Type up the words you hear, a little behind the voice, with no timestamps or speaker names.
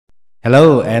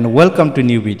Hello and welcome to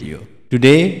new video.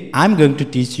 Today I'm going to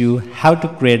teach you how to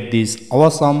create this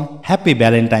awesome Happy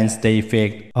Valentine's Day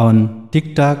effect on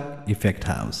TikTok Effect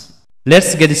House.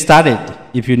 Let's get started.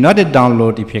 If you not yet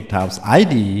download Effect House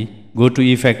IDE, go to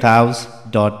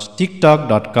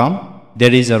effecthouse.tiktok.com.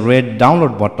 There is a red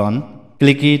download button.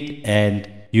 Click it and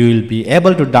you will be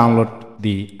able to download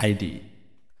the IDE.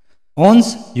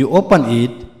 Once you open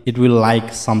it, it will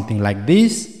like something like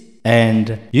this.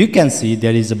 And you can see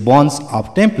there is a bunch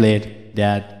of template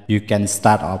that you can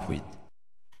start off with.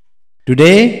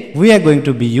 Today we are going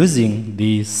to be using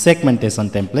the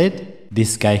segmentation template.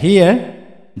 This guy here.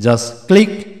 Just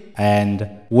click and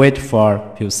wait for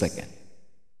a few seconds.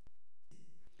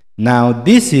 Now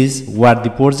this is what the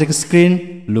project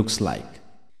screen looks like.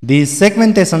 The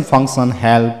segmentation function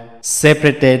helps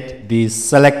separate the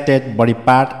selected body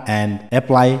part and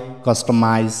apply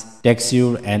customized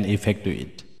texture and effect to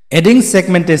it. Adding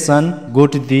segmentation, go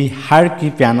to the hierarchy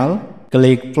panel,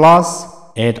 click plus,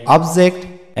 add object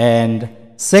and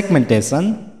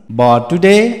segmentation. But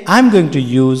today I'm going to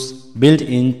use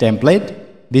built-in template.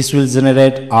 This will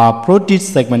generate a pro-teach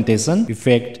segmentation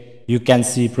effect. You can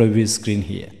see previous screen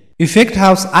here. Effect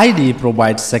House IDE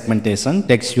provides segmentation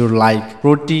texture like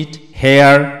pro-teach,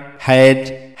 hair,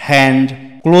 head,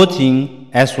 hand, clothing,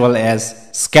 as well as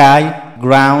sky,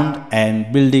 ground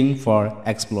and building for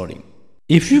exploring.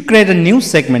 If you create a new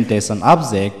segmentation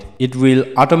object, it will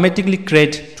automatically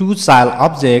create two child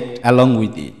objects along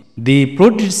with it. The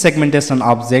pro-teach segmentation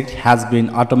object has been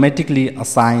automatically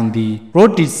assigned the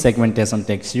pro-teach segmentation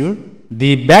texture.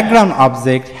 The background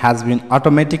object has been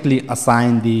automatically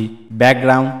assigned the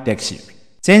background texture.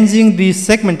 Changing the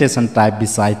segmentation type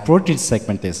beside pro-teach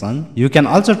segmentation, you can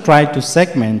also try to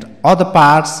segment other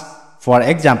parts. For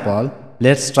example,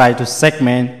 let's try to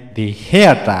segment the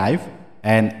hair type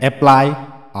and apply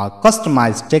a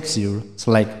customized texture.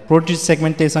 Select pro-teach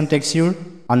segmentation texture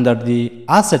under the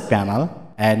asset panel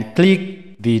and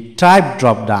click the type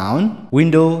drop down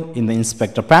window in the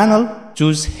inspector panel.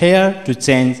 Choose hair to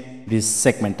change this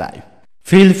segment type.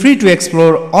 Feel free to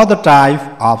explore other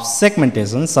type of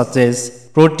segmentation such as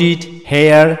pro-teach,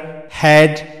 hair,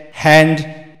 head, hand,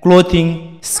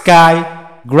 clothing, sky,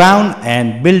 ground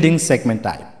and building segment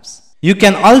types. You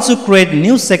can also create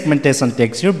new segmentation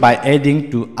texture by adding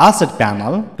to asset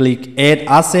panel. Click add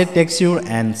asset texture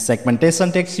and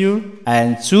segmentation texture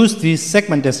and choose the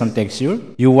segmentation texture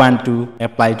you want to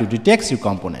apply to the texture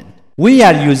component. We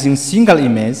are using single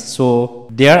image, so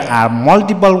there are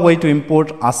multiple ways to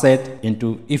import asset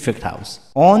into Effect House.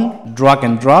 On drag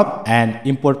and drop and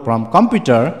import from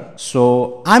computer.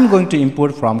 So I'm going to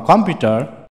import from computer.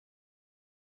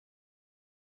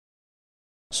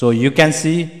 So you can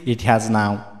see it has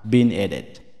now been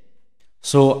added.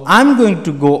 So I'm going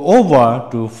to go over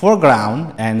to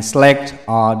foreground and select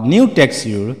a new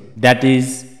texture, that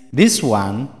is this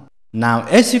one. Now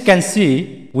as you can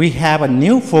see, we have a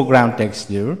new foreground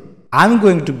texture. I'm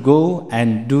going to go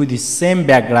and do the same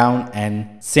background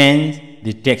and change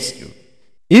the texture.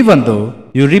 Even though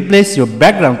you replace your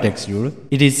background texture,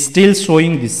 it is still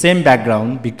showing the same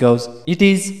background because it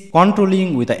is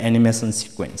controlling with the animation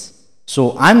sequence.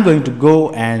 So I'm going to go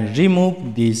and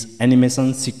remove this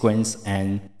animation sequence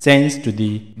and change to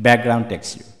the background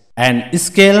texture and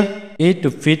scale it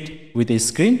to fit with the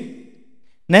screen.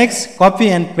 Next, copy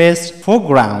and paste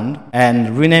foreground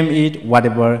and rename it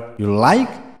whatever you like.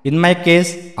 In my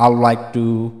case, I would like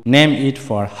to name it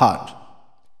for heart.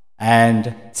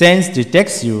 And change the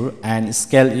texture and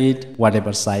scale it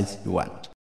whatever size you want.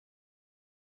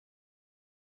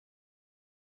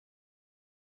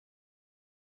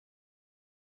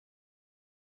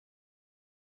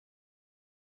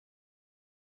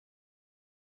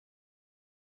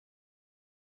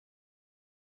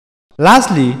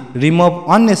 Lastly, remove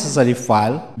unnecessary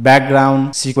file,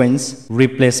 background sequence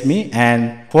replace me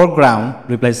and foreground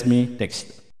replace me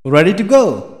texture. Ready to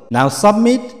go. Now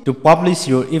submit to publish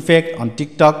your effect on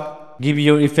TikTok. Give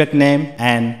your effect name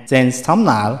and change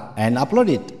thumbnail and upload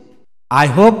it. I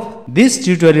hope this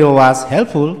tutorial was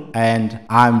helpful and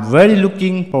I'm very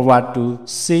looking forward to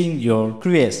seeing your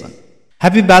creation.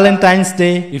 Happy Valentine's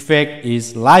Day effect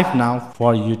is live now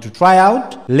for you to try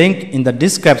out. Link in the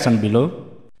description below.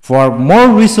 For more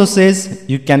resources,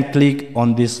 you can click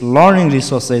on this Learning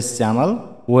Resources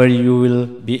channel where you will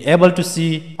be able to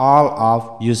see all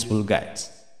of useful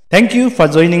guides. Thank you for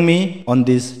joining me on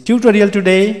this tutorial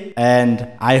today and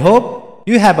I hope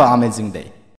you have an amazing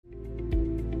day.